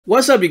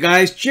What's up, you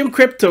guys? Jim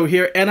Crypto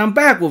here, and I'm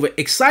back with an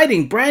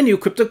exciting brand new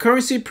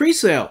cryptocurrency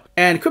presale.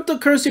 And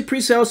cryptocurrency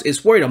presales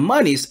is where the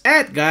money's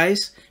at,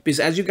 guys. Because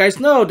as you guys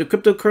know, the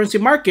cryptocurrency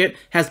market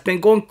has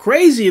been going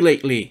crazy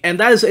lately. And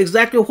that is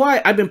exactly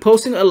why I've been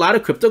posting a lot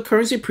of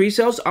cryptocurrency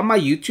presales on my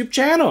YouTube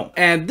channel.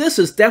 And this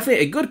is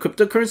definitely a good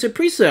cryptocurrency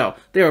presale.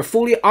 They are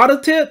fully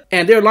audited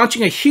and they're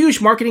launching a huge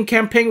marketing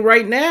campaign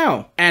right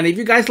now. And if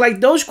you guys like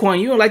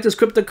Dogecoin, you'll like this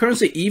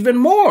cryptocurrency even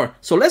more.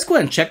 So let's go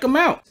ahead and check them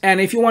out. And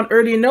if you want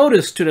early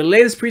notice to the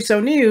latest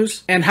presale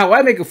news and how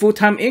I make a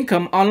full-time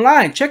income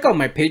online, check out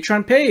my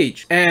Patreon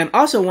page. And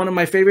also one of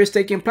my favorite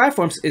staking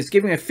platforms is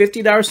giving a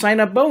 $50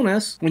 sign-up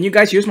bonus when you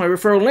guys use my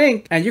referral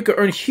link, and you can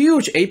earn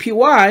huge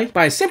APY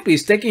by simply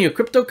staking your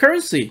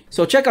cryptocurrency.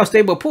 So check out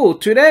Stable Pool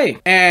today.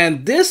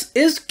 And this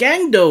is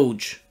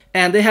GANGDOGE.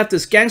 And they have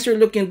this gangster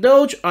looking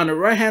Doge on the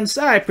right hand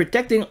side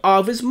protecting all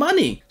of his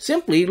money.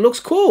 Simply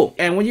looks cool.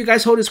 And when you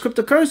guys hold this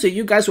cryptocurrency,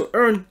 you guys will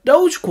earn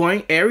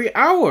Dogecoin every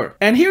hour.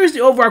 And here's the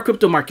overall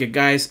crypto market,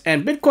 guys.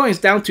 And Bitcoin is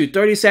down to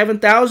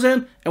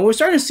 37,000. And we're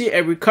starting to see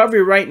a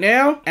recovery right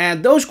now.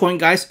 And Dogecoin,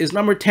 guys, is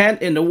number 10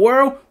 in the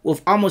world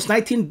with almost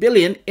 19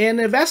 billion in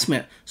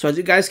investment. So as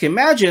you guys can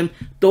imagine,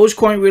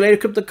 Dogecoin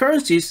related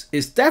cryptocurrencies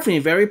is definitely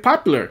very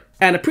popular.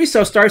 And the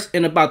pre-sale starts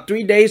in about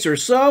 3 days or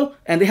so,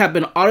 and they have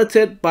been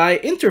audited by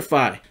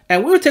InterFi.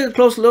 And we will take a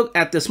close look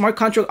at the smart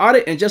contract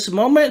audit in just a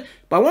moment,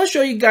 but I want to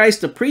show you guys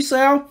the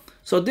pre-sale.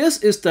 So this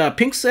is the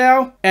pink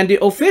sale, and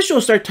the official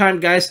start time,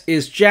 guys,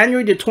 is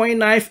January the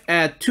 29th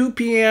at 2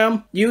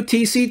 p.m.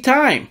 UTC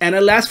time. And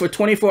it lasts for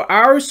 24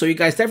 hours, so you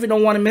guys definitely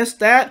don't want to miss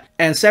that.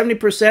 And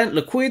 70%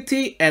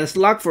 liquidity, and it's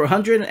locked for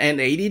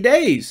 180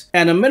 days.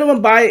 And the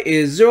minimum buy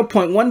is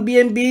 0.1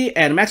 BNB,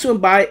 and maximum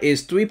buy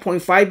is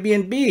 3.5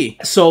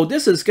 BNB. So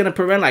this is going to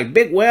prevent like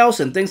big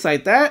whales and things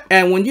like that.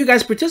 And when you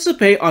guys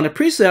participate on the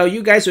pre-sale,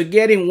 you guys are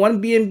getting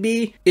 1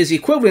 BNB is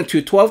equivalent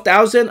to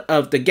 12,000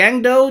 of the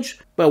GANGDOGE.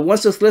 But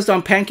once it's listed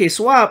on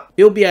PancakeSwap,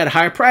 it'll be at a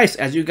higher price,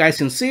 as you guys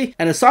can see.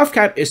 And the soft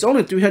cap is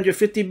only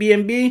 350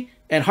 BNB,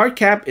 and hard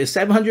cap is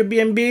 700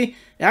 BNB.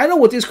 And I know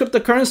with these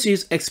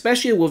cryptocurrencies,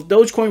 especially with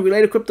Dogecoin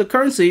related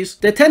cryptocurrencies,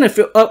 they tend to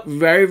fill up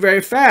very,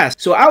 very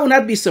fast. So I would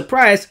not be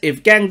surprised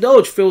if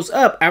GANGDOGE fills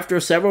up after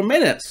several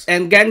minutes.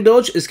 And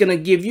GANGDOGE is going to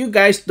give you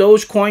guys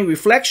Dogecoin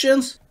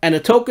reflections, and the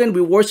token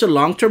rewards the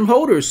long-term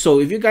holders. So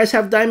if you guys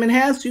have diamond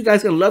hands, you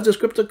guys can love this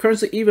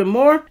cryptocurrency even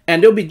more.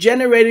 And they'll be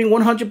generating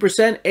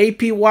 100%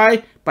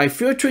 APY by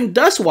filtering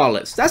dust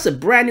wallets. That's a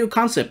brand new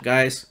concept,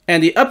 guys.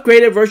 And the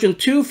upgraded version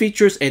 2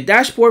 features a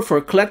dashboard for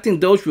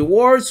collecting Doge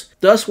rewards,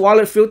 dust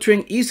wallet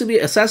filtering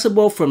easily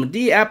accessible from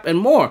the app, and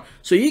more.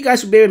 So you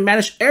guys will be able to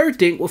manage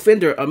everything within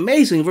their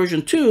amazing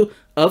version 2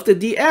 of the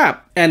D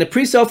app. And the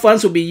pre-sale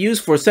funds will be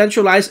used for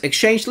centralized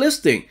exchange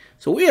listing.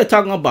 So we are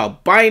talking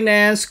about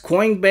Binance,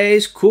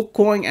 Coinbase,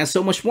 KuCoin, and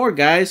so much more,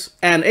 guys.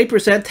 And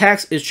 8%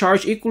 tax is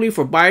charged equally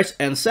for buyers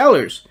and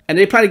sellers. And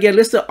they probably get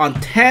listed on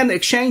 10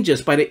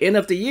 exchanges by the end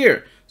of the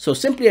year. So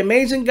simply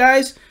amazing,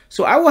 guys.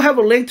 So I will have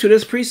a link to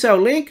this pre-sale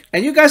link,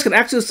 and you guys can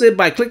access it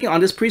by clicking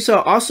on this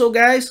pre-sale also,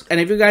 guys.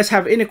 And if you guys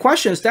have any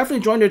questions,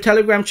 definitely join their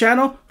Telegram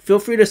channel. Feel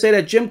free to say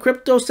that Jim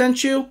Crypto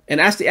sent you, and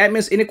ask the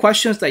admins any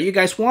questions that you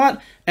guys want.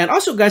 And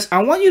also, guys,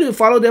 I want you to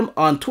follow them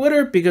on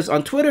Twitter, because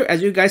on Twitter,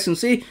 as you guys can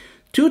see,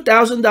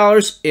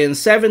 $2,000 in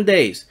 7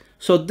 days.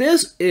 So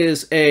this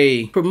is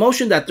a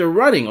promotion that they're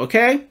running,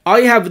 okay? All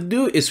you have to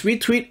do is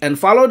retweet and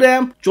follow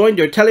them, join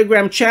their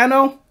Telegram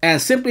channel,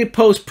 and simply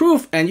post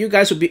proof, and you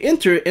guys will be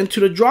entered into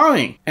the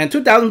drawing. And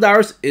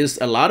 $2,000 is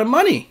a lot of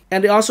money.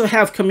 And they also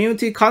have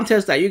community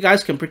contests that you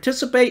guys can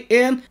participate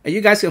in, and you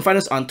guys can find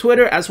us on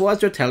Twitter as well as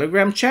their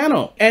Telegram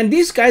channel. And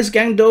these guys,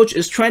 GANGDOGE,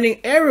 is trending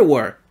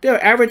everywhere.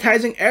 They're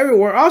advertising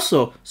everywhere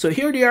also. So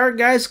here they are,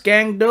 guys,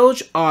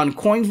 GANGDOGE on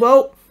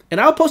CoinVote. And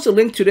I'll post a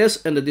link to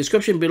this in the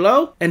description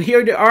below. And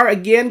here they are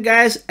again,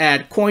 guys,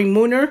 at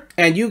CoinMooner.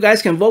 And you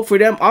guys can vote for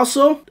them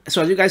also.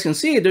 So as you guys can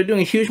see, they're doing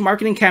a huge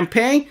marketing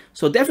campaign.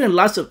 So definitely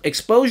lots of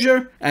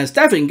exposure. And it's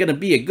definitely going to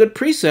be a good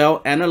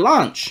pre-sale and a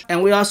launch.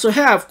 And we also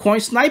have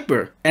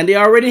CoinSniper. And they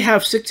already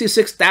have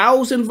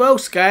 66,000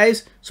 votes,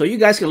 guys. So you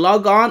guys can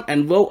log on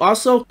and vote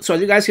also. So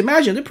as you guys can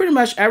imagine, they're pretty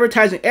much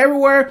advertising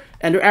everywhere.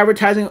 And they're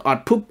advertising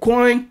on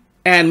PoopCoin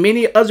and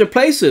many other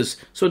places.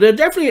 So they're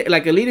definitely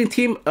like a leading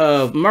team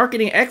of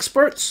marketing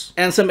experts.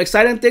 And some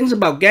exciting things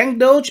about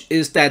GANGDOGE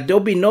is that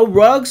there'll be no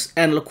rugs,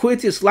 and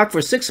liquidity is locked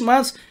for 6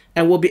 months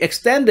and will be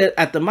extended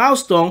at the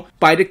milestone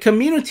by the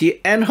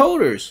community and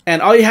holders.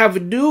 And all you have to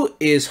do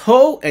is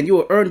hold, and you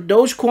will earn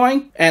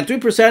Dogecoin, and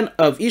 3%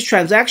 of each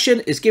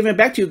transaction is given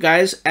back to you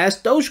guys as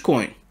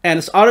Dogecoin. And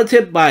it's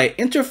audited by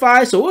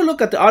InterFi. So we'll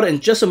look at the audit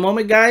in just a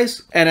moment,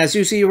 guys. And as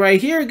you see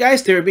right here,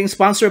 guys, they're being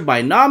sponsored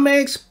by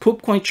Nomics,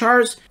 PoopCoin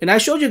Charts. And I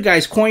showed you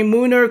guys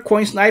CoinMooner,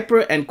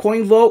 CoinSniper, and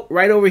CoinVote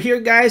right over here,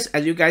 guys.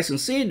 As you guys can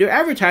see, they're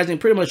advertising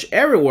pretty much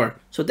everywhere.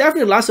 So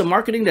definitely lots of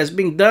marketing that's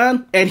being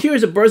done. And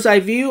here's a bird's eye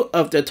view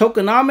of the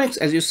tokenomics.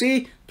 As you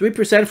see,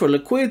 3% for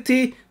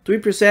liquidity,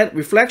 3%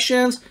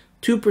 reflections,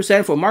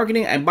 2% for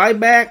marketing and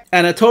buyback,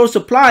 and the total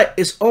supply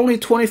is only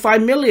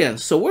 25 million.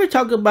 So we're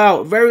talking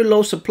about very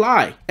low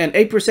supply, and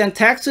 8%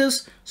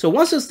 taxes. So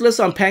once it's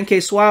listed on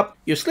PancakeSwap,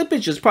 your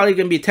slippage is probably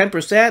going to be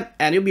 10%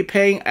 and you'll be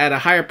paying at a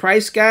higher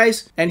price,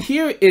 guys. And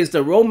here is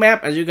the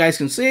roadmap, as you guys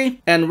can see.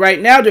 And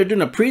right now they're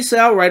doing a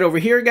pre-sale right over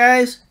here,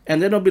 guys.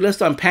 And then it'll be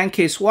listed on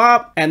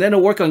PancakeSwap, and then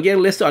it'll work on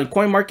getting listed on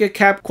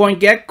CoinMarketCap,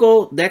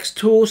 CoinGecko,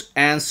 DexTools,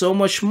 and so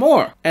much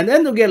more. And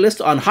then they'll get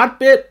listed on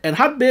Hotbit, and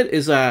Hotbit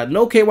is a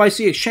no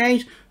KYC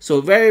exchange,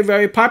 so very,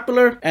 very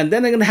popular. And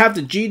then they're gonna have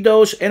the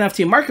GDoge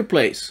NFT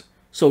marketplace.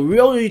 So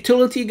real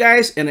utility,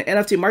 guys, in the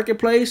NFT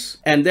marketplace,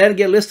 and then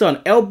get listed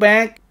on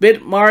LBank,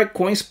 Bitmark,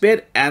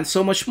 CoinSpit, and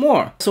so much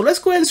more. So let's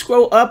go ahead and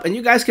scroll up, and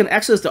you guys can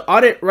access the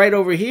audit right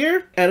over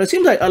here. And it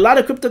seems like a lot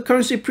of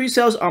cryptocurrency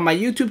pre-sales on my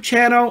YouTube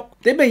channel,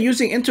 they've been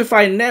using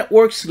InterFi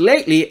networks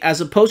lately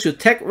as opposed to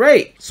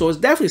TechRate. So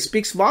it definitely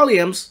speaks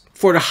volumes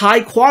for the high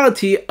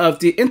quality of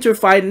the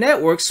InterFi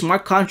network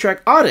smart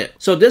contract audit.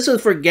 So this is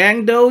for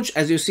GANGDOGE,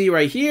 as you see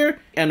right here,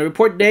 and the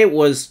report date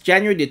was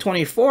January the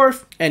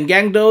 24th, and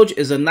GANGDOGE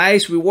is a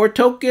nice reward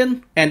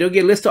token, and they'll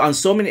get listed on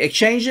so many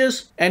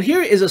exchanges. And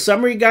here is a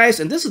summary, guys,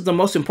 and this is the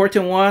most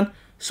important one.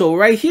 So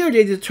right here,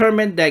 they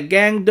determined that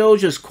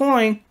GANGDOGE's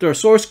coin, their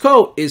source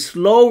code, is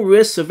low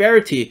risk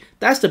severity.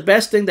 That's the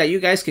best thing that you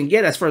guys can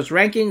get as far as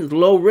ranking,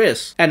 low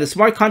risk. And the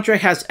smart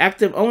contract has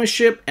active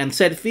ownership and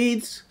set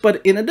feeds.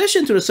 But in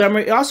addition to the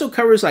summary, it also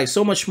covers like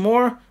so much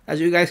more, as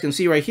you guys can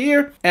see right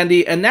here. And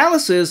the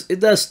analysis, it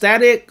does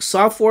static,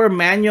 software,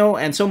 manual,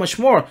 and so much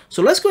more.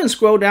 So let's go and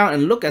scroll down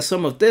and look at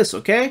some of this,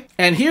 okay?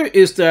 And here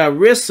is the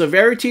risk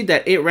severity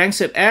that it ranks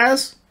it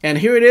as. And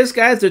here it is,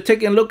 guys. They're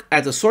taking a look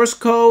at the source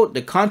code,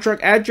 the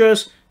contract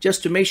address,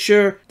 just to make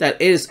sure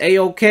that it is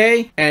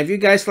A-OK. And if you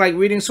guys like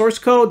reading source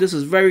code, this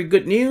is very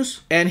good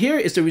news. And here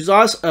is the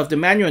results of the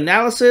manual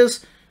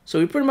analysis. So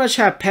we pretty much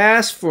have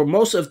passed for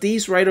most of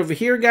these right over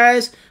here,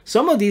 guys.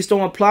 Some of these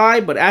don't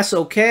apply, but that's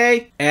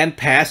okay. And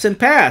pass and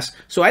pass.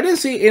 So I didn't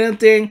see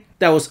anything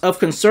that was of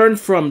concern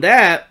from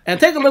that. And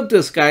take a look at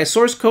this, guys.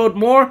 Source code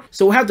more.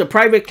 So we have the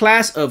private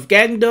class of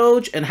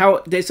GANGDOGE and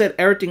how they set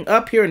everything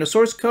up here in the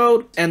source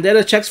code. And then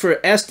it checks for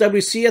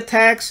SWC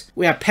attacks.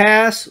 We have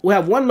pass. We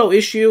have one low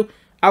issue,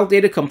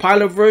 outdated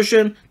compiler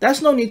version.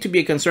 That's no need to be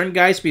a concern,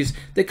 guys, because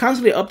they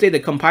constantly update the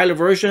compiler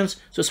versions.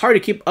 So it's hard to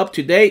keep up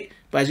to date.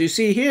 But as you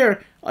see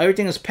here,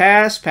 everything is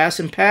pass, pass,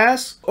 and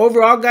pass.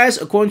 Overall, guys,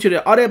 according to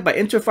the audit by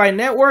InterFi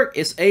Network,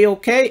 it's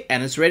A-OK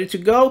and it's ready to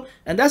go.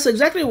 And that's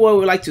exactly what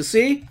we like to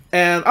see.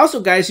 And also,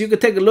 guys, you can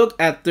take a look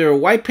at their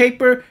white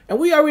paper. And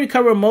we already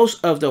covered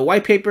most of the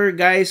white paper,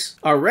 guys,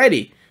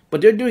 already.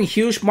 But they're doing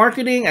huge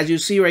marketing, as you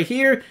see right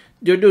here.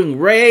 They're doing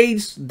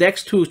raids,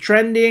 DEX2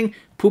 trending,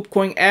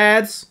 Poopcoin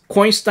ads,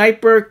 Coin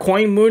Sniper,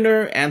 Coin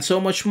Mooner, and so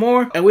much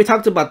more. And we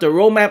talked about the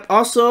roadmap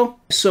also.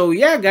 So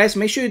yeah, guys,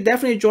 make sure you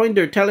definitely join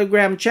their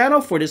Telegram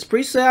channel for this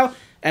pre-sale.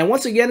 And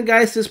once again,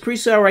 guys, this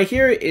pre-sale right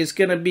here is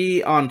going to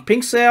be on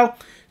Pink Sale,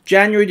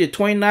 January the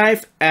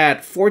 29th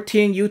at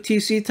 14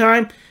 UTC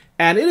time.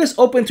 And it is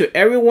open to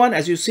everyone,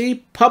 as you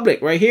see,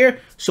 public right here.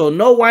 So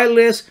no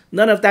whitelist,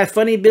 none of that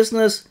funny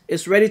business.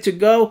 It's ready to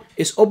go.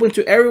 It's open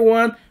to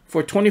everyone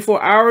for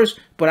 24 hours,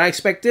 but I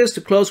expect this to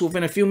close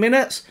within a few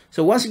minutes.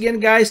 So once again,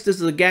 guys, this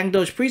is a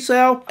GANGDOGE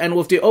pre-sale, and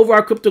with the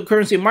overall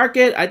cryptocurrency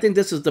market, I think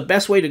this is the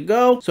best way to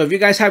go. So if you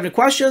guys have any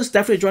questions,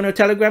 definitely join our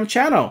Telegram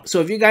channel. So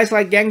if you guys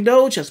like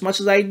GANGDOGE as much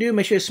as I do,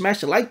 make sure you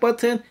smash the like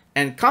button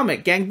and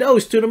comment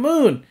GANGDOGE to the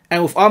moon.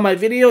 And with all my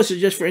videos, it's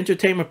just for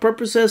entertainment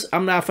purposes.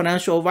 I'm not a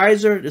financial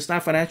advisor. It's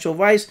not financial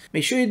advice.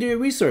 Make sure you do your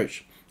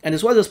research. And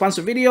this was a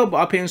sponsored video, but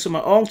I'll pay you some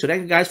of my own. So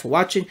thank you guys for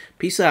watching.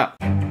 Peace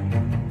out.